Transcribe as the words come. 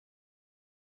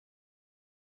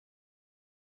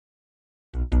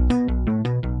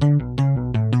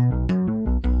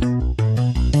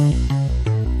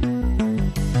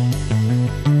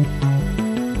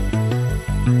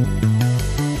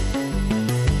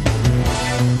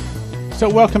So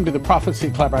welcome to the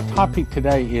Prophecy Club. Our topic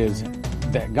today is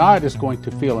that God is going to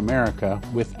fill America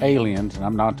with aliens, and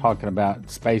I'm not talking about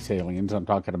space aliens, I'm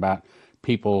talking about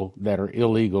people that are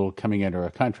illegal coming into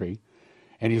our country,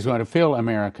 and he's going to fill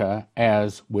America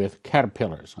as with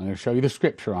caterpillars. I'm going to show you the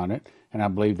scripture on it, and I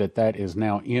believe that that is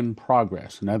now in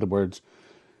progress. In other words,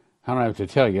 I don't have to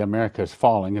tell you, America is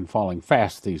falling and falling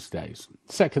fast these days.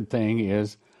 Second thing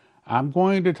is, I'm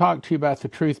going to talk to you about the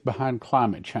truth behind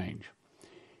climate change.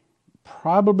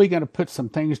 Probably going to put some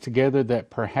things together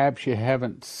that perhaps you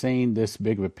haven't seen this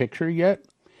big of a picture yet,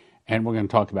 and we're going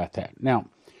to talk about that. Now,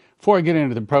 before I get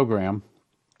into the program,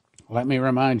 let me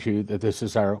remind you that this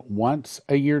is our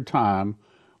once-a-year time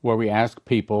where we ask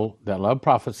people that love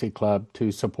Prophecy Club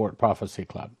to support Prophecy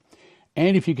Club.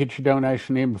 And if you get your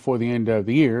donation in before the end of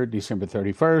the year, December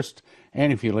 31st,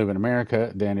 and if you live in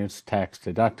America, then it's tax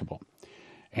deductible.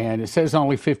 And it says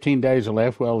only 15 days are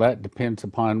left. Well, that depends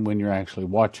upon when you're actually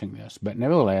watching this. But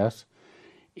nevertheless,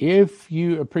 if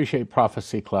you appreciate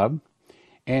Prophecy Club,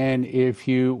 and if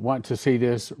you want to see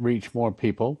this reach more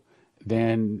people,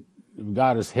 then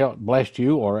God has blessed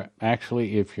you, or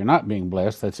actually, if you're not being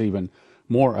blessed, that's even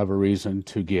more of a reason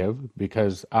to give,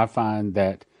 because I find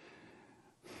that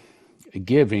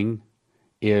giving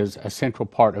is a central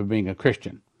part of being a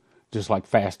Christian. Just like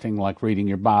fasting, like reading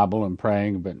your Bible and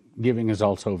praying, but giving is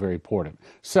also very important.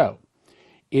 So,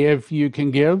 if you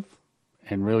can give,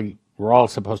 and really we're all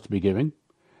supposed to be giving,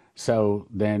 so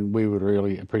then we would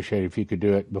really appreciate if you could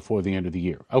do it before the end of the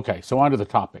year. Okay, so on to the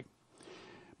topic.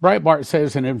 Breitbart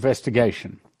says an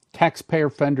investigation.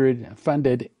 Taxpayer-funded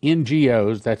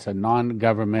NGOs, that's a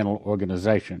non-governmental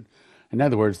organization. In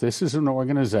other words, this is an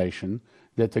organization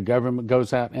that the government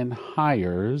goes out and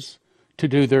hires to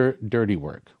do their dirty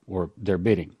work, or their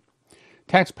bidding.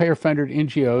 Taxpayer-funded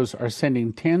NGOs are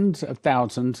sending tens of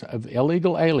thousands of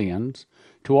illegal aliens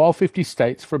to all 50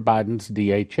 states for Biden's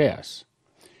DHS.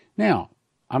 Now,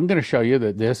 I'm going to show you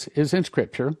that this is in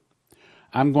Scripture.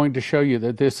 I'm going to show you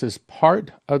that this is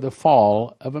part of the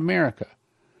fall of America.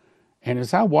 And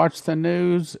as I watch the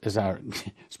news,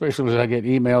 especially as I get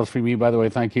emails from you, by the way,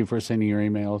 thank you for sending your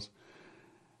emails.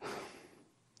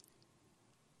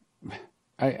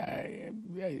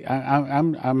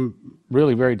 I'm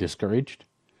really very discouraged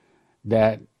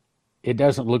that it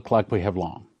doesn't look like we have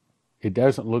long. It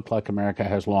doesn't look like America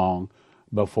has long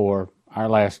before our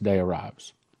last day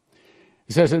arrives.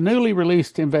 It says a newly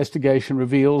released investigation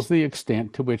reveals the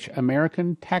extent to which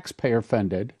American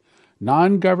taxpayer-funded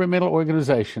non-governmental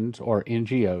organizations, or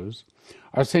NGOs,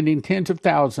 are sending tens of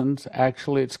thousands,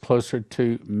 actually it's closer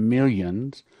to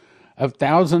millions, of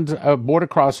thousands of border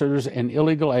crossers and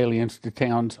illegal aliens to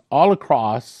towns all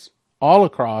across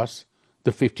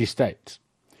the 50 states.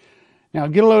 Now,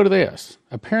 get a load of this.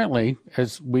 Apparently,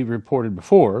 as we reported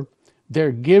before,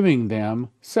 they're giving them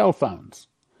cell phones.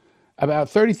 About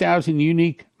 30,000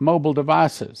 unique mobile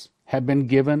devices have been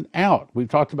given out. We've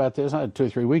talked about this 2 or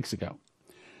 3 weeks ago.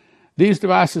 These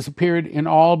devices appeared in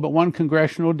all but one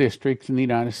congressional district in the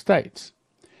United States.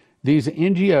 These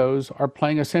NGOs are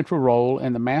playing a central role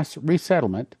in the mass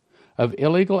resettlement of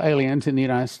illegal aliens in the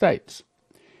United States.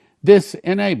 This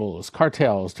enables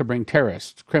cartels to bring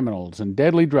terrorists, criminals, and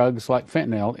deadly drugs like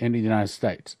fentanyl into the United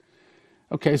States.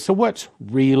 Okay, so what's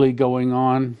really going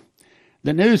on?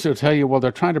 The news will tell you, well,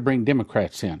 they're trying to bring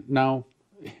Democrats in. No,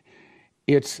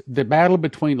 it's the battle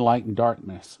between light and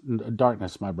darkness,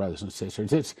 my brothers and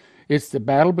sisters. It's the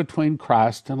battle between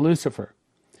Christ and Lucifer.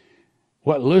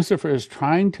 What Lucifer is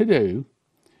trying to do,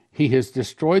 he has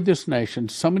destroyed this nation.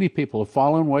 So many people have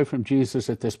fallen away from Jesus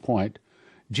at this point.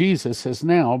 Jesus is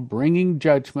now bringing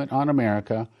judgment on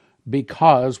America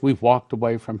because we've walked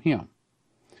away from him.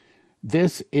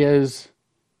 This is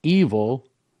evil,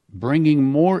 bringing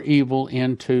more evil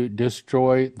in to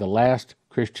destroy the last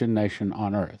Christian nation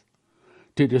on earth,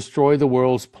 to destroy the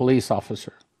world's police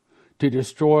officer, to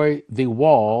destroy the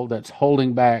wall that's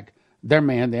holding back their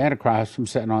man, the Antichrist, from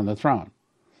sitting on the throne.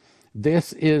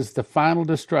 This is the final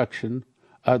destruction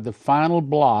of the final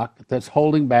block that's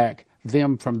holding back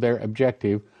them from their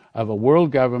objective of a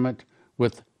world government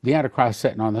with the Antichrist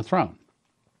sitting on the throne.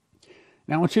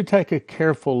 Now, I want you to take a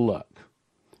careful look.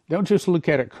 Don't just look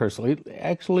at it cursively.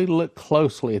 Actually look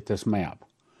closely at this map.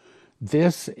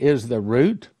 This is the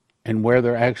route and where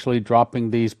they're actually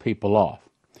dropping these people off.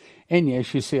 And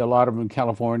yes, you see a lot of them in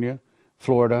California,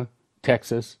 Florida,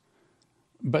 Texas.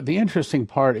 But the interesting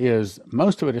part is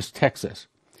most of it is Texas.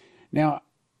 Now,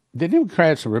 the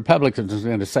Democrats and Republicans are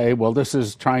going to say, well, this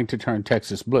is trying to turn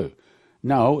Texas blue.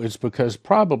 No, it's because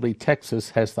probably Texas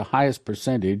has the highest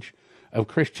percentage of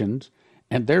Christians,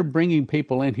 and they're bringing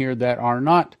people in here that are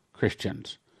not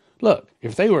Christians. Look,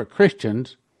 if they were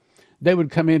Christians, they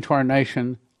would come into our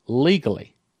nation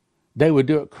legally. They would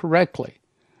do it correctly.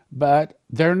 But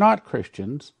they're not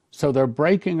Christians, so they're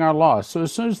breaking our laws. So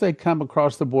as soon as they come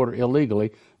across the border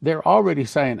illegally, they're already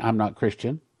saying, I'm not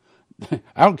Christian.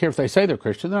 I don't care if they say they're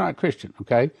Christian, they're not Christian,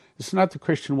 okay? It's not the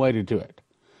Christian way to do it.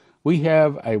 We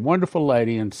have a wonderful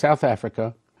lady in South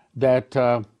Africa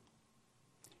that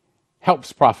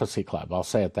helps Prophecy Club, I'll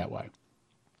say it that way.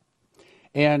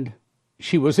 And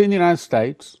she was in the United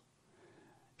States.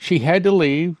 She had to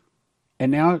leave,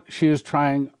 and now she is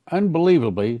trying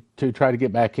unbelievably to try to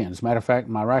get back in. As a matter of fact,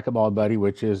 my racquetball buddy,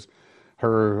 which is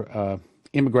her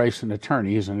immigration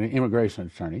attorney, he's an immigration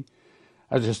attorney,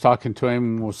 I was just talking to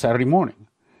him Saturday morning.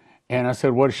 And I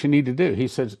said, what does she need to do? He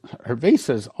says, her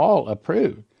visa's all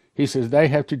approved. He says, they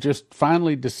have to just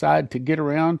finally decide to get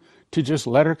around to just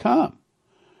let her come.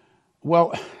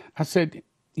 Well, I said,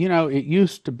 you know, it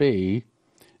used to be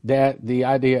that the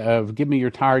idea of give me your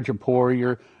tired, your poor,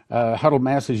 your huddled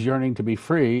masses yearning to be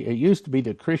free, it used to be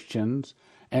that Christians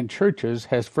and churches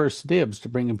has first dibs to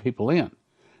bringing people in.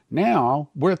 Now,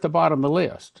 we're at the bottom of the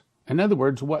list. In other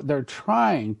words, what they're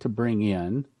trying to bring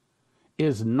in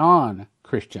is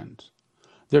non-Christians.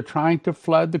 They're trying to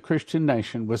flood the Christian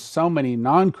nation with so many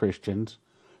non-Christians,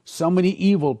 so many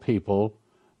evil people,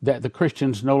 that the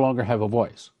Christians no longer have a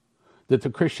voice, that the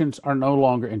Christians are no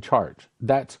longer in charge.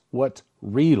 That's what's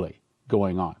really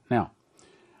going on. Now,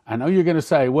 I know you're going to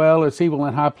say, well, it's evil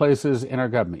in high places in our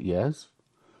government. Yes,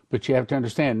 but you have to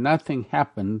understand, nothing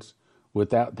happens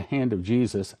without the hand of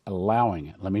Jesus allowing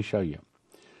it. Let me show you.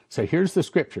 So here's the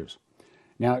scriptures.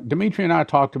 Now, Dimitri and I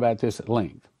talked about this at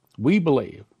length. We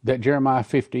believe that Jeremiah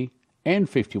 50 and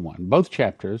 51, both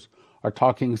chapters, are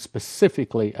talking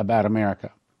specifically about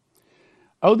America.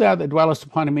 O thou that dwellest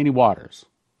upon many waters.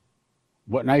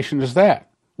 What nation is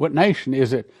that? What nation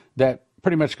is it that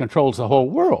pretty much controls the whole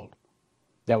world?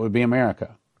 That would be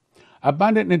America.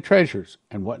 Abundant in treasures.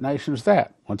 And what nation is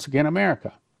that? Once again,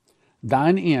 America.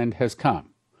 Thine end has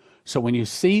come. So when you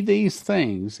see these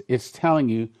things, it's telling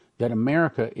you that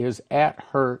America is at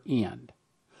her end.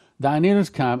 Thine end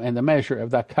has come, and the measure of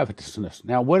thy covetousness.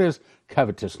 Now, what is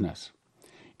covetousness?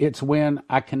 It's when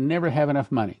I can never have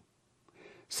enough money.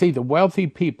 See, the wealthy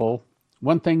people,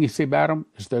 one thing you see about them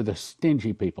is they're the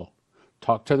stingy people.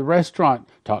 Talk to the restaurant,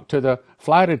 talk to the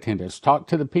flight attendants, talk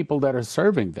to the people that are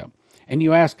serving them. And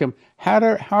you ask them,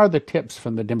 how are the tips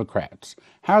from the Democrats?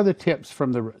 How are the tips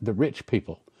from the rich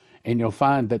people? And you'll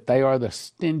find that they are the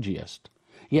stingiest.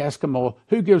 You ask them, well,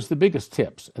 who gives the biggest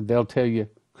tips? And they'll tell you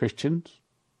Christians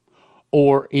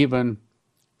or even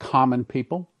common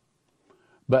people.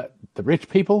 But the rich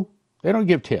people, they don't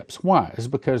give tips. Why? It's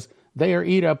because they are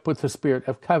eat up with the spirit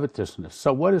of covetousness.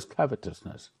 So what is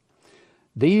covetousness?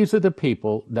 These are the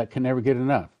people that can never get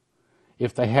enough.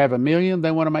 If they have $1 million,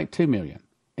 they want to make $2 million.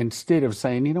 Instead of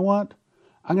saying, you know what?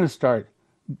 I'm going to start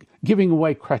giving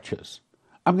away crutches.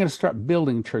 I'm going to start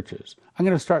building churches. I'm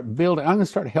going to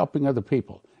start helping other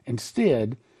people.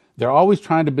 Instead, they're always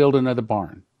trying to build another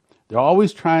barn. They're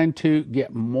always trying to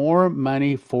get more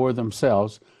money for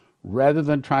themselves rather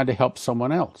than trying to help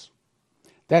someone else.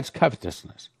 That's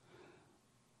covetousness.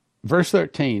 Verse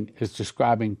 13 is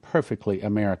describing perfectly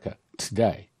America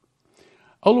today.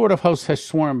 O Lord of hosts has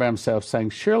sworn by himself,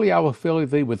 saying, surely I will fill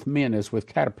thee with men as with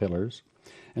caterpillars,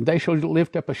 and they shall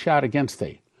lift up a shout against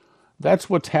thee. That's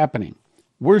what's happening.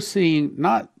 We're seeing,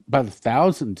 not by the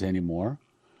thousands anymore,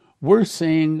 we're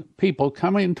seeing people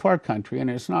coming into our country, and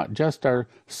it's not just our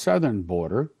southern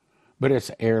border, but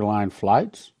it's airline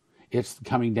flights. It's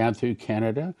coming down through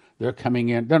Canada. They're coming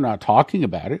in. They're not talking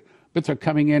about it, but they're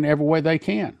coming in every way they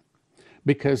can.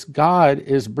 Because God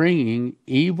is bringing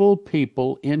evil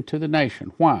people into the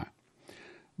nation. Why?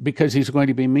 Because he's going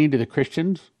to be mean to the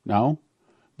Christians? No.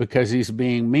 Because he's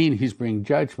being mean, he's bringing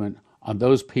judgment on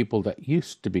those people that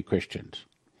used to be Christians.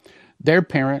 Their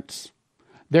parents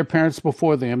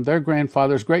before them, their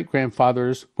grandfathers,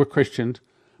 great-grandfathers were Christians,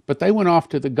 but they went off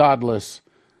to the godless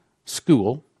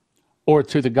school or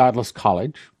to the godless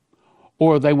college,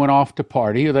 or they went off to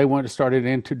party, or they started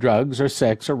into drugs or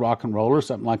sex or rock and roll or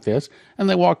something like this, and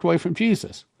they walked away from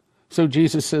Jesus. So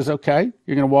Jesus says, okay,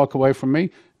 you're going to walk away from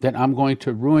me, then I'm going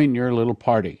to ruin your little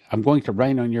party. I'm going to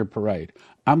rain on your parade.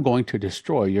 I'm going to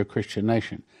destroy your Christian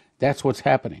nation. That's what's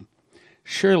happening.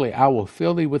 Surely I will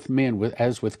fill thee with men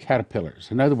as with caterpillars.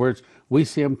 In other words, we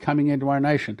see them coming into our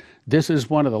nation. This is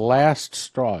one of the last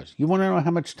straws. You want to know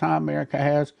how much time America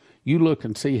has? You look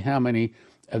and see how many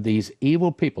of these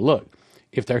evil people. Look,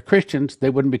 if they're Christians, they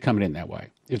wouldn't be coming in that way.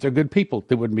 If they're good people,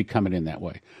 they wouldn't be coming in that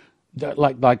way.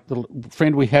 Like the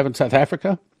friend we have in South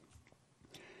Africa,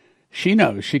 she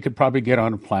knows she could probably get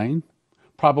on a plane,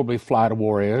 probably fly to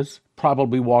Juarez,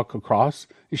 probably walk across.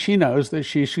 She knows that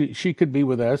she could be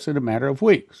with us in a matter of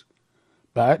weeks.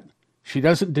 But she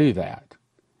doesn't do that.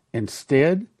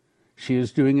 Instead, she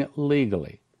is doing it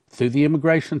legally through the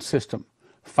immigration system,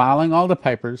 filing all the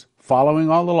papers,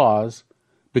 following all the laws,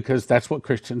 because that's what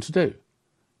Christians do.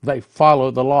 They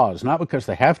follow the laws, not because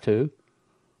they have to,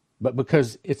 but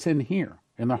because it's in here,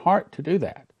 in their heart to do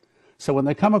that. So when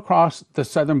they come across the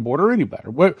southern border or any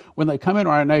better, when they come into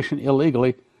our nation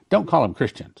illegally, don't call them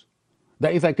Christians.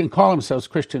 They can call themselves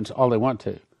Christians all they want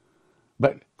to.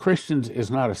 But Christians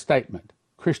is not a statement.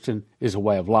 Christian is a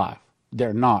way of life.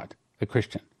 They're not a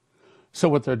Christian. So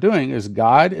what they're doing is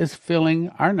God is filling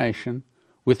our nation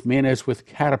with men as with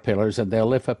caterpillars, and they'll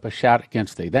lift up a shout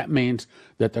against thee. That means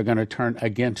that they're going to turn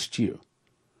against you.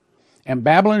 And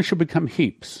Babylon shall become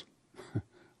heaps.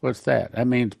 What's that? That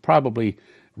means probably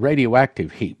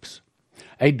radioactive heaps.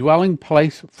 A dwelling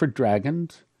place for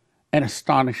dragons, an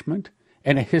astonishment,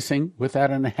 and a hissing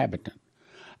without an inhabitant.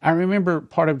 I remember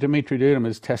part of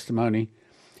Dunamit's testimony.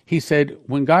 He said,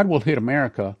 when God will hit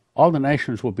America, all the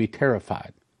nations will be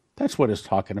terrified. That's what it's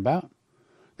talking about.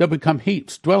 They'll become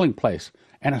heaps, dwelling place,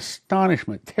 an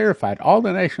astonishment, terrified. All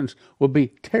the nations will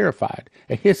be terrified,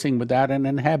 a hissing without an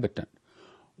inhabitant.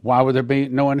 Why would there be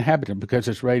no inhabitant? Because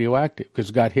it's radioactive, because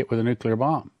it got hit with a nuclear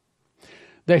bomb.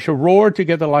 They shall roar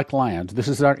together like lions. This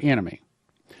is our enemy.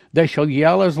 They shall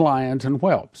yell as lions and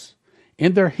whelps.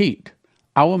 In their heat,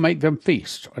 I will make them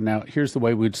feast. Now, here's the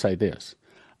way we'd say this.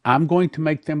 I'm going to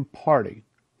make them party.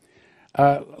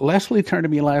 Leslie turned to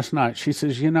me last night. She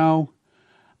says,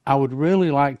 I would really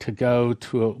like to go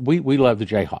to we love the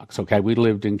Jayhawks, okay? We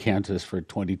lived in Kansas for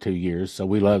 22 years, so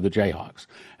we love the Jayhawks.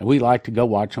 And we like to go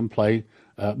watch them play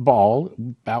ball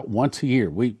about once a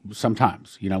year.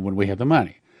 Sometimes, when we have the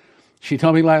money. She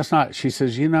told me last night, she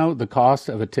says, the cost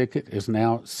of a ticket is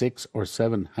now $600 or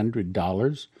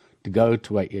 $700 to go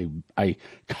to a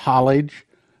college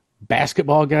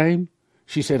basketball game.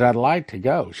 She said, I'd like to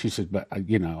go. She said, but,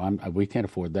 we can't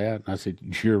afford that. And I said,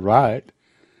 you're right.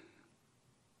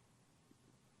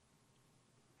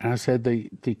 And I said,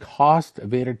 the cost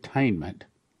of entertainment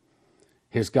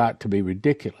has got to be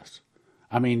ridiculous.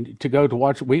 I mean, to go to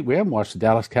watch, we haven't watched the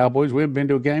Dallas Cowboys. We haven't been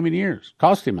to a game in years.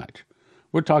 Cost too much.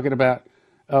 We're talking about,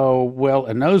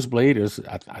 a nosebleed is,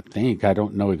 I think, I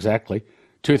don't know exactly,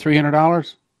 $200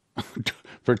 or $300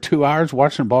 for 2 hours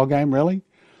watching a ball game, really?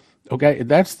 Okay,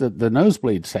 that's the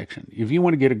nosebleed section. If you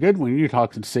want to get a good one, you're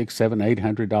talking $600, $700,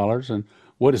 $800, and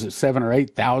what is it, $7,000 or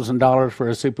 $8,000 for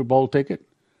a Super Bowl ticket?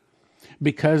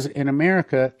 Because in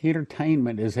America,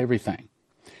 entertainment is everything.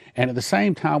 And at the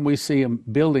same time, we see them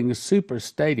building super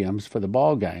stadiums for the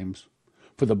ball games,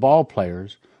 for the ball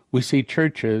players. We see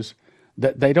churches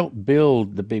that they don't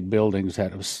build the big buildings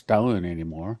out of stone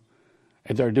anymore.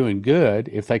 And they're doing good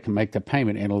if they can make the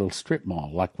payment in a little strip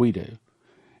mall like we do.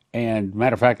 And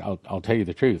matter of fact, I'll tell you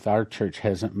the truth. Our church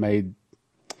hasn't made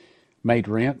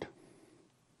rent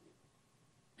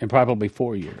in probably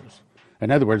 4 years.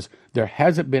 In other words, there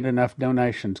hasn't been enough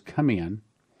donations come in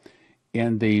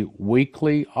the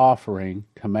weekly offering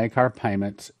to make our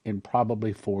payments in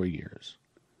probably 4 years.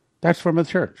 That's from a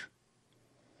church.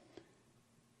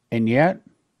 And yet,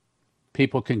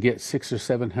 people can get $600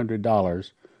 or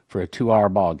 $700 for a 2-hour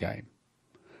ball game.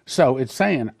 So it's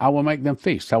saying, I will make them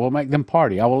feast. I will make them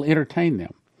party. I will entertain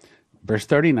them. Verse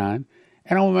 39,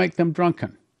 and I will make them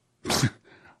drunken.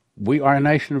 We are a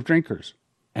nation of drinkers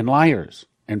and liars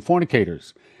and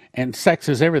fornicators, and sex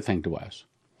is everything to us.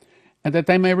 And that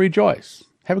they may rejoice,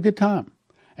 have a good time,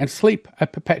 and sleep a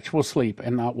perpetual sleep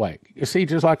and not wake. You see,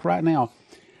 just like right now,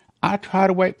 I try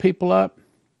to wake people up.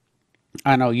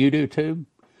 I know you do too.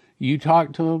 You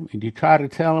talk to them and you try to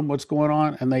tell them what's going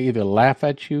on, and they either laugh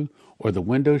at you, or the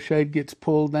window shade gets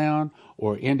pulled down,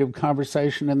 or end of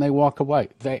conversation and they walk away.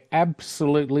 They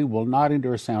absolutely will not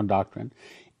endure sound doctrine.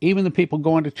 Even the people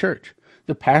going to church.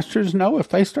 The pastors know if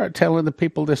they start telling the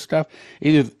people this stuff,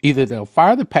 either they'll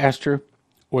fire the pastor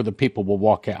or the people will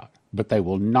walk out. But they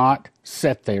will not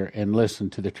sit there and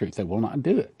listen to the truth. They will not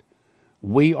do it.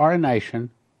 We are a nation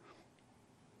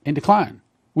in decline.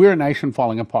 We're a nation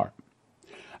falling apart.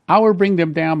 I will bring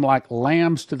them down like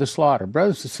lambs to the slaughter.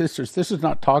 Brothers and sisters, this is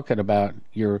not talking about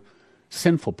your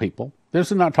sinful people.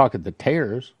 This is not talking the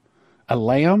tares. A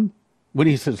lamb, when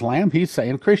he says lamb, he's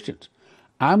saying Christians.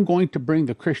 I'm going to bring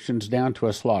the Christians down to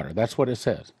a slaughter. That's what it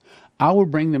says. I will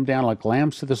bring them down like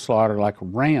lambs to the slaughter, like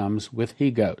rams with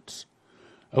he-goats.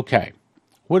 Okay,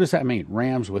 what does that mean,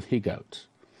 rams with he-goats?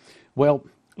 Well,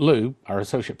 Lou, our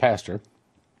associate pastor,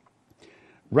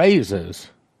 raises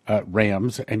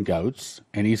rams and goats,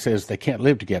 and he says they can't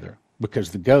live together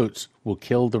because the goats will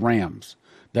kill the rams.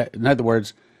 In other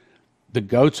words, The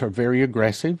goats are very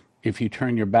aggressive. If you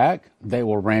turn your back, they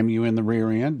will ram you in the rear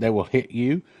end. They will hit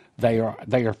you. They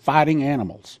are fighting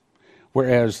animals.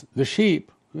 Whereas the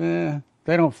sheep, they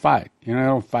don't fight. They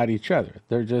don't fight each other.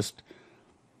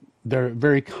 They're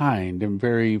very kind and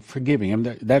very forgiving. And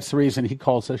that's the reason he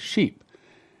calls us sheep.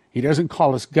 He doesn't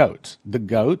call us goats. The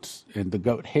goats and the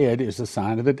goat head is a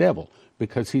sign of the devil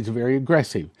because he's very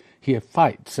aggressive. He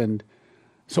fights. And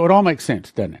so it all makes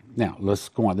sense, doesn't it? Now, let's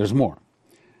go on. There's more.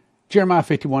 Jeremiah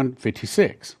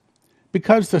 51:56.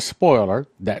 Because the spoiler,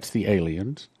 that's the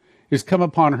aliens, is come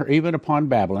upon her, even upon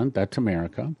Babylon, that's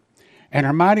America, and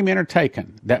her mighty men are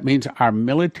taken. That means our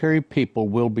military people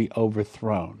will be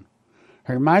overthrown.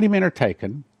 Her mighty men are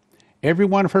taken. Every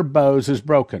one of her bows is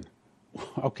broken.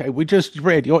 Okay, we just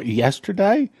read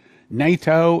yesterday,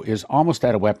 NATO is almost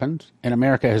out of weapons, and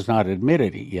America has not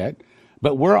admitted it yet,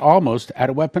 but we're almost out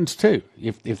of weapons too.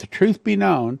 If the truth be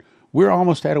known, we're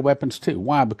almost out of weapons too.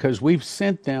 Why? Because we've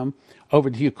sent them over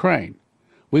to Ukraine.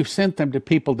 We've sent them to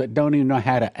people that don't even know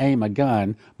how to aim a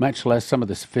gun, much less some of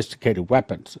the sophisticated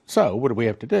weapons. So what do we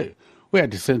have to do? We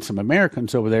had to send some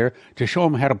Americans over there to show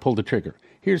them how to pull the trigger.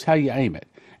 Here's how you aim it.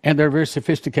 And they're very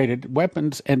sophisticated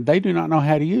weapons, and they do not know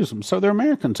how to use them. So they're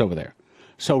Americans over there.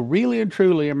 So really and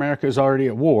truly, America is already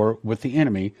at war with the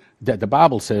enemy that the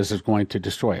Bible says is going to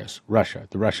destroy us, Russia,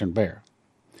 the Russian bear.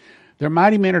 Their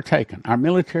mighty men are taken. Our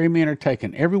military men are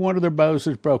taken. Every one of their bows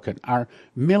is broken. Our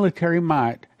military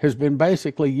might has been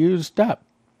basically used up.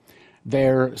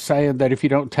 They're saying that if you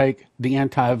don't take the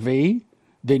anti-V,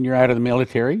 then you're out of the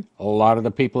military. A lot of the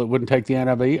people that wouldn't take the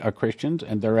anti-V are Christians,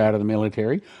 and they're out of the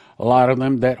military. A lot of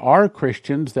them that are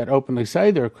Christians, that openly say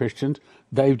they're Christians,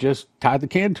 they've just tied the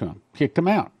can to them, kicked them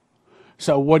out.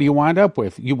 So what do you wind up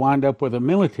with? You wind up with a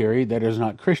military that is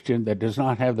not Christian, that does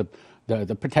not have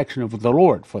the protection of the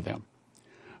Lord for them.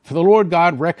 For the Lord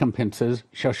God recompenses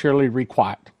shall surely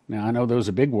requite. Now, I know those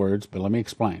are big words, but let me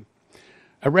explain.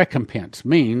 A recompense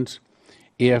means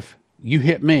if you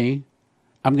hit me,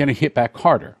 I'm going to hit back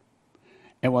harder.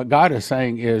 And what God is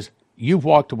saying is, you've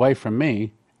walked away from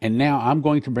me, and now I'm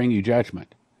going to bring you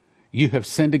judgment. You have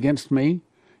sinned against me.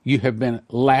 You have been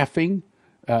laughing.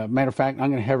 Matter of fact, I'm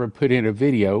going to have her put in a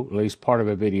video, at least part of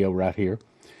a video right here,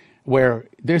 where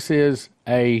this is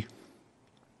how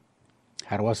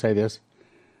do I say this?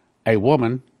 A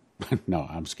woman, no,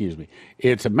 excuse me.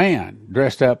 It's a man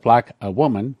dressed up like a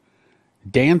woman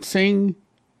dancing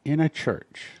in a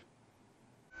church.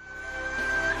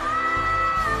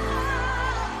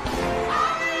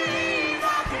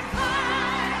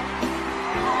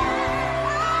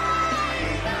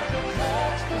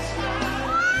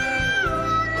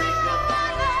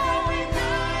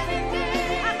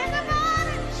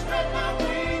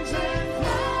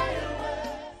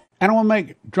 And I will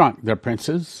make drunk their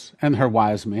princes and her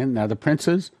wise men. Now the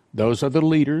princes, those are the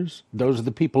leaders. Those are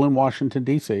the people in Washington,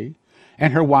 D.C.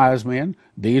 And her wise men,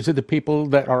 these are the people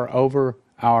that are over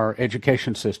our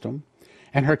education system.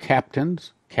 And her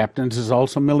captains is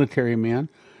also military men.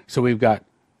 So we've got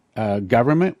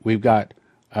government, we've got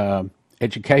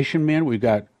education men, we've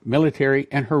got military,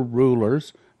 and her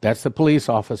rulers. That's the police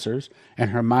officers. And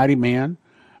her mighty men,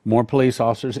 more police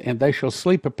officers, and they shall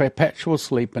sleep a perpetual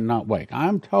sleep and not wake.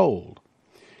 I'm told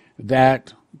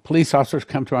that police officers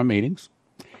come to our meetings,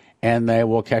 and they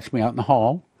will catch me out in the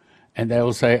hall, and they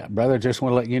will say, brother, just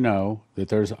want to let you know that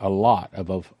there's a lot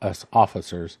of us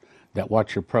officers that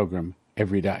watch your program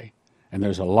every day. And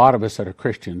there's a lot of us that are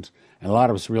Christians, and a lot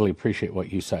of us really appreciate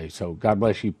what you say. So God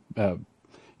bless you,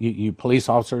 you police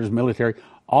officers, military,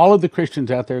 all of the Christians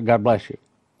out there, God bless you.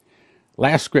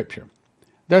 Last scripture.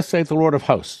 Thus saith the Lord of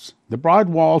hosts, the broad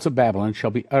walls of Babylon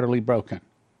shall be utterly broken.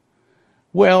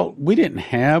 Well, we didn't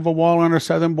have a wall on our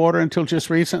southern border until just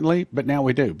recently, but now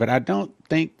we do. But I don't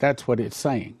think that's what it's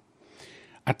saying.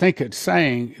 I think it's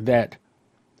saying that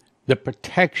the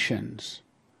protections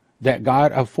that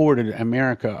God afforded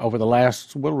America over the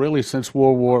last, really since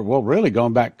World War, really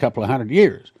going back a couple of 100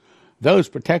 years, those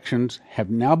protections have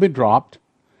now been dropped,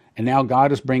 and now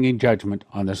God is bringing judgment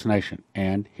on this nation.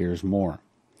 And here's more.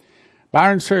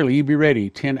 Byron Surley, you be ready,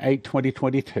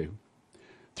 10/8/2022.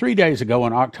 3 days ago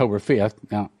on October 5th,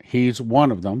 now he's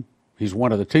one of them, he's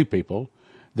one of the two people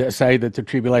that say that the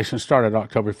tribulation started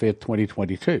October 5th,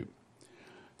 2022.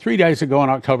 3 days ago on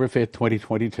October 5th,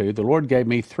 2022, the Lord gave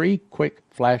me three quick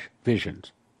flash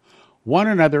visions. One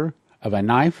another of a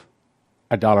knife,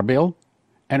 a dollar bill,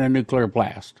 and a nuclear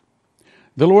blast.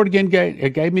 The Lord again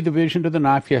gave me the vision of the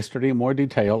knife yesterday in more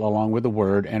detail, along with the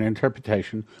word and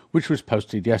interpretation, which was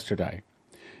posted yesterday.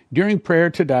 During prayer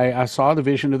today, I saw the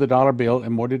vision of the dollar bill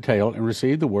in more detail and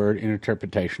received the word and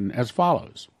interpretation as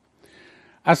follows.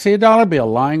 I see a dollar bill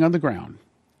lying on the ground.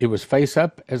 It was face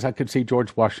up as I could see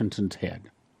George Washington's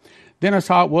head. Then I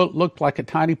saw what looked like a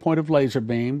tiny point of laser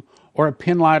beam or a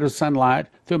pinlight of sunlight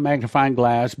through a magnifying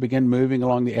glass begin moving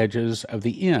along the edges of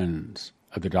the ends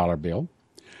of the dollar bill.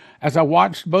 As I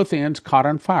watched, both ends caught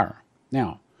on fire.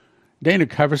 Now, Dana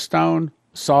Coverstone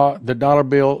saw the dollar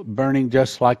bill burning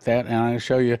just like that, and I'll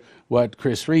show you what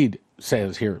Chris Reed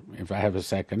says here, if I have a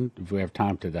second, if we have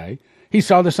time today. He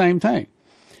saw the same thing.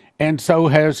 And so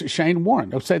has Shane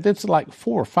Warren. They'll say that's like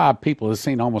 4 or 5 people have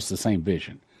seen almost the same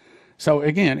vision. So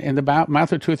again, in the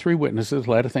mouth of 2 or 3 witnesses,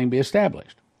 let a thing be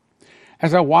established.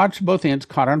 As I watched, both ends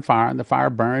caught on fire, and the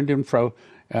fire burned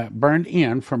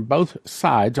in from both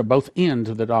sides or both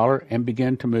ends of the dollar and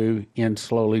began to move in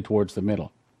slowly towards the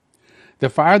middle. The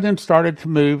fire then started to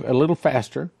move a little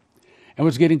faster and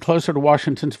was getting closer to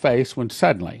Washington's face when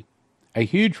suddenly a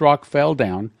huge rock fell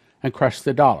down and crushed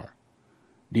the dollar.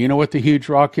 Do you know what the huge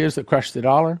rock is that crushed the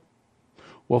dollar?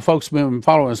 Well, folks who have been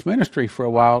following this ministry for a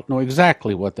while know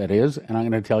exactly what that is, and I'm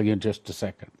going to tell you in just a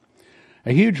second.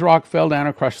 A huge rock fell down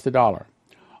and crushed the dollar.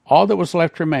 All that was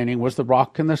left remaining was the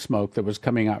rock and the smoke that was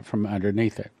coming out from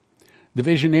underneath it. The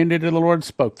vision ended, and the Lord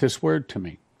spoke this word to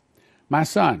me. My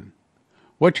son,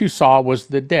 what you saw was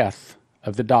the death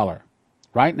of the dollar.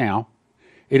 Right now,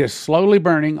 it is slowly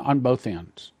burning on both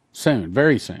ends. Soon,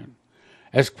 very soon.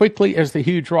 As quickly as the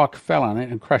huge rock fell on it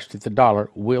and crushed it, the dollar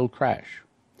will crash.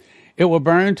 It will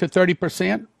burn to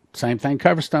 30%. Same thing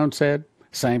Coverstone said.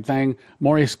 Same thing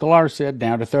Maurice Sklar said,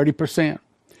 down to 30%.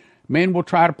 Men will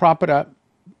try to prop it up,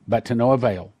 but to no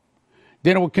avail.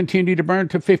 Then it will continue to burn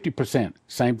to 50%.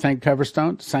 Same thing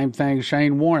Coverstone. Same thing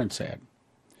Shane Warren said.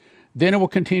 Then it will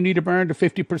continue to burn to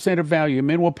 50% of value.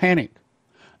 Men will panic,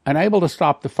 unable to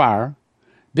stop the fire.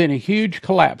 Then a huge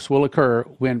collapse will occur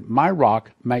when my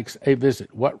rock makes a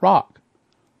visit. What rock?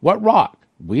 What rock?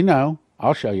 We know.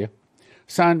 I'll show you.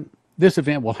 Son, this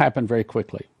event will happen very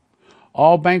quickly.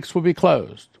 All banks will be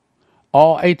closed.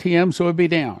 All ATMs will be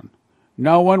down.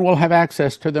 No one will have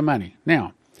access to the money.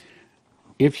 Now,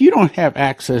 if you don't have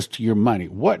access to your money,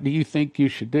 what do you think you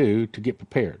should do to get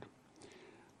prepared?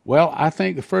 Well, I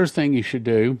think the first thing you should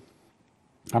do,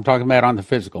 I'm talking about on the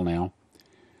physical now,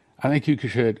 I think you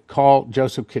should call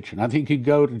Joseph Kitchen. I think you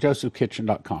go to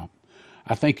josephkitchen.com.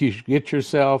 I think you should get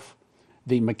yourself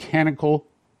the mechanical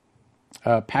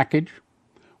package,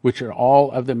 which are all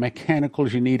of the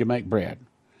mechanicals you need to make bread.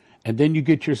 And then you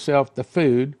get yourself the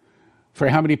food for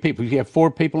how many people? If you have 4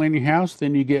 people in your house,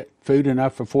 then you get food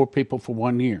enough for 4 people for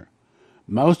 1 year.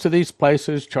 Most of these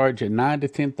places charge you $9,000 to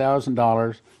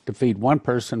 $10,000 to feed 1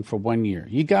 person for 1 year.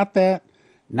 You got that?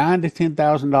 $9,000 to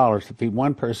 $10,000 to feed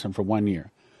 1 person for 1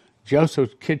 year.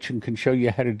 Joseph's Kitchen can show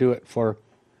you how to do it for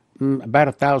about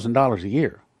 $1,000 a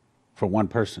year for 1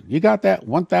 person. You got that?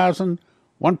 1,000,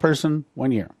 1 person,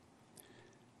 1 year.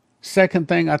 Second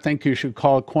thing, I think you should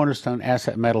call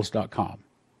CornerstoneAssetMetals.com.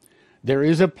 There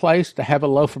is a place to have a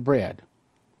loaf of bread,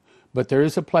 but there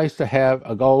is a place to have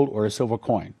a gold or a silver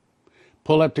coin.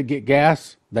 Pull up to get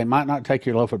gas, they might not take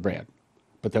your loaf of bread,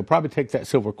 but they'll probably take that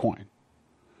silver coin.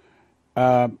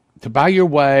 To buy your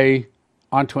way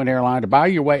onto an airline, to buy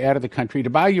your way out of the country, to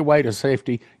buy your way to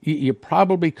safety, you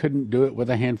probably couldn't do it with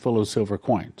a handful of silver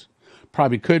coins.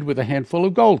 Probably could with a handful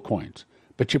of gold coins,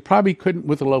 but you probably couldn't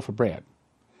with a loaf of bread.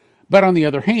 But on the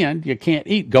other hand, you can't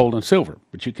eat gold and silver,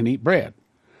 but you can eat bread.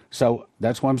 So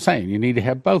that's what I'm saying. You need to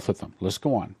have both of them. Let's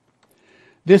go on.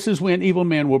 This is when evil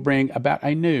men will bring about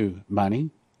a new money,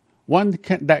 one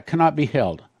that cannot be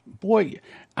held. Boy,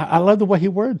 I love the way he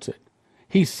words it.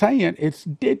 He's saying it's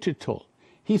digital.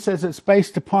 He says it's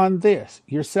based upon this,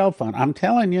 your cell phone. I'm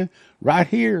telling you, right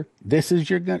here, this is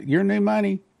your new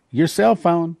money, your cell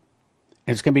phone.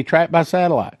 It's going to be tracked by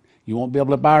satellite. You won't be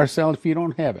able to buy or sell it if you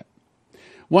don't have it.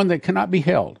 One that cannot be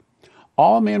held.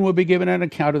 All men will be given an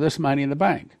account of this money in the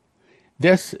bank.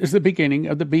 This is the beginning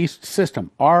of the beast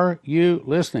system. Are you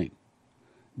listening?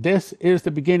 This is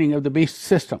the beginning of the beast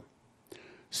system.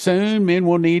 Soon men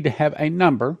will need to have a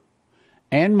number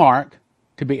and mark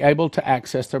to be able to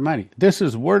access their money. This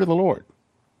is the word of the Lord.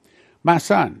 My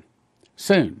son,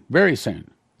 soon, very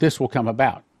soon, this will come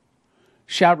about.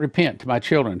 Shout repent to my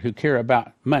children who care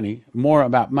about money, more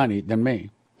about money than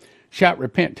me. Shout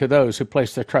repent to those who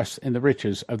place their trust in the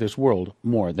riches of this world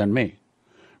more than me.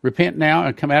 Repent now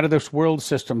and come out of this world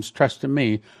system's trust in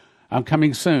me. I'm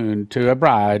coming soon to a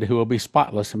bride who will be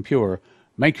spotless and pure.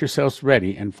 Make yourselves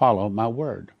ready and follow my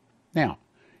word. Now,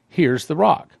 here's the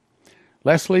rock.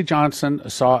 Leslie Johnson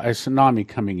saw a tsunami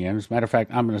coming in. As a matter of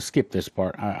fact, I'm going to skip this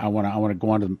part. I want to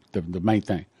go on to the main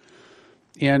thing.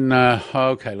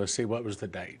 Okay, let's see, what was the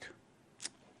date?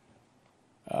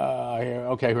 Here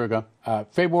we go.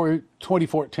 February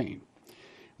 2014.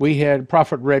 We had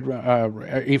Prophet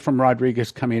Ephraim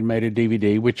Rodriguez come in and made a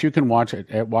DVD, which you can watch at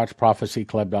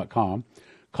watchprophecyclub.com,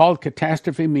 called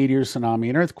Catastrophe, Meteor, Tsunami,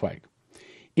 and Earthquake.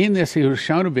 In this, he was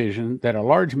shown a vision that a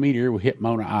large meteor would hit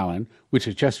Mona Island, which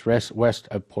is just west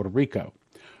of Puerto Rico,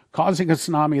 causing a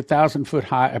tsunami 1,000 foot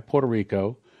high at Puerto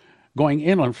Rico, going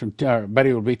inland but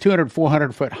it would be 200,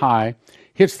 400 foot high,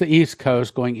 hits the east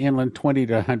coast, going inland 20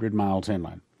 to 100 miles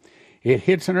inland. It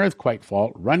hits an earthquake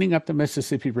fault running up the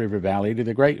Mississippi River Valley to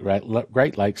the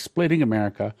Great Lakes, splitting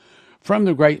America from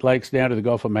the Great Lakes down to the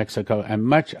Gulf of Mexico and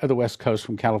much of the west coast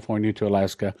from California to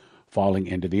Alaska, falling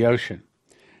into the ocean.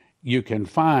 You can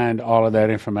find all of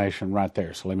that information right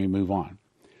there. So let me move on.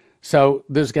 So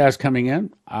this guy's coming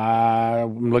in.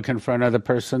 I'm looking for another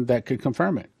person that could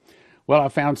confirm it. Well, I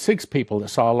found 6 people that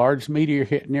saw a large meteor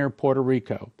hit near Puerto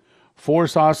Rico. 4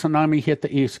 saw a tsunami hit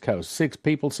the east coast. 6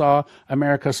 people saw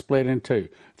America split in 2.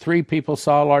 3 people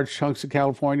saw large chunks of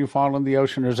California fall in the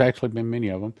ocean. There's actually been many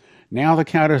of them. Now the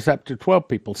count is up to 12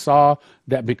 people saw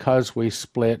that because we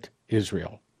split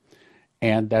Israel.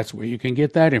 And that's where you can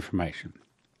get that information.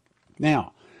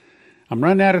 Now, I'm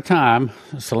running out of time,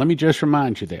 so let me just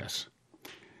remind you this.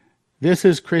 This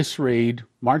is Chris Reed,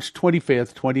 March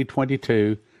 25th,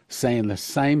 2022, saying the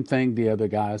same thing the other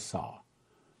guys saw.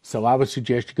 So I would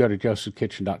suggest you go to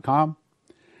josephskitchen.com,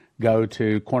 go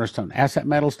to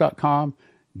cornerstoneassetmetals.com,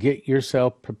 get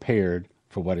yourself prepared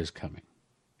for what is coming.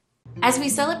 As we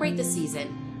celebrate the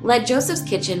season, let Joseph's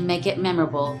Kitchen make it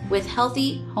memorable with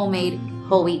healthy, homemade,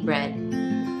 whole wheat bread.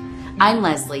 I'm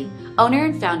Leslie, owner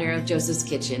and founder of Joseph's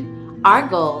Kitchen. Our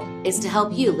goal is to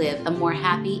help you live a more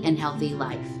happy and healthy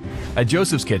life. At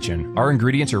Joseph's Kitchen, our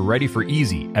ingredients are ready for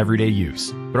easy, everyday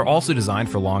use, but are also designed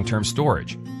for long-term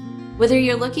storage. Whether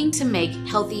you're looking to make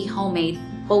healthy, homemade,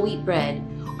 whole wheat bread,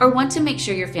 or want to make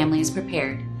sure your family is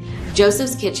prepared,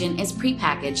 Joseph's Kitchen is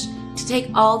prepackaged to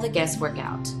take all the guesswork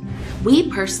out.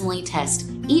 We personally test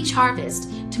each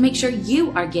harvest to make sure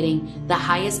you are getting the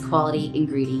highest quality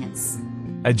ingredients.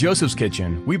 At Joseph's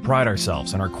Kitchen, we pride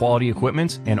ourselves on our quality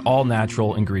equipment and all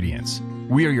natural ingredients.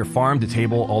 We are your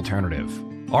farm-to-table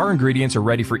alternative. Our ingredients are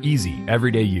ready for easy,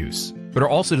 everyday use, but are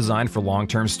also designed for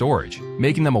long-term storage,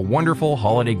 making them a wonderful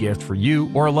holiday gift for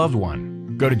you or a loved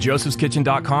one. Go to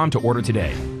josephskitchen.com to order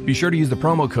today. Be sure to use the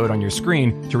promo code on your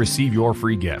screen to receive your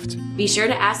free gift. Be sure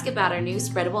to ask about our new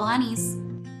spreadable honeys.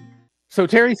 So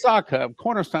Terry Saka of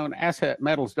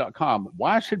CornerstoneAssetMetals.com,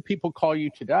 why should people call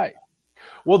you today?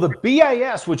 Well, the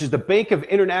BIS, which is the Bank of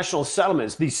International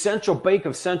Settlements, the central bank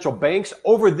of central banks,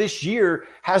 over this year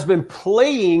has been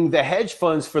playing the hedge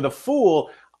funds for the fool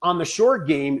on the short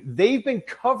game. They've been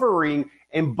covering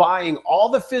and buying all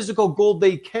the physical gold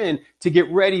they can to get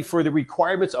ready for the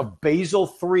requirements of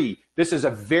Basel III. This is a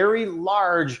very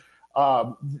large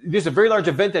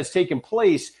event that's taking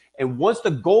place. And once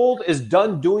the gold is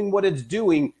done doing what it's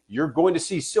doing, you're going to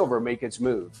see silver make its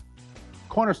move.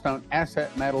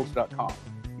 CornerstoneAssetMetals.com.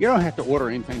 You don't have to order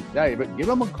anything today, but give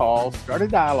them a call, start a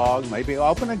dialogue, maybe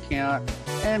open an account,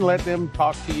 and let them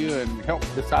talk to you and help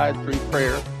decide through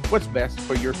prayer what's best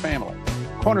for your family.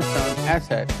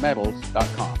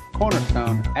 CornerstoneAssetMetals.com.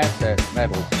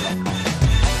 CornerstoneAssetMetals.com.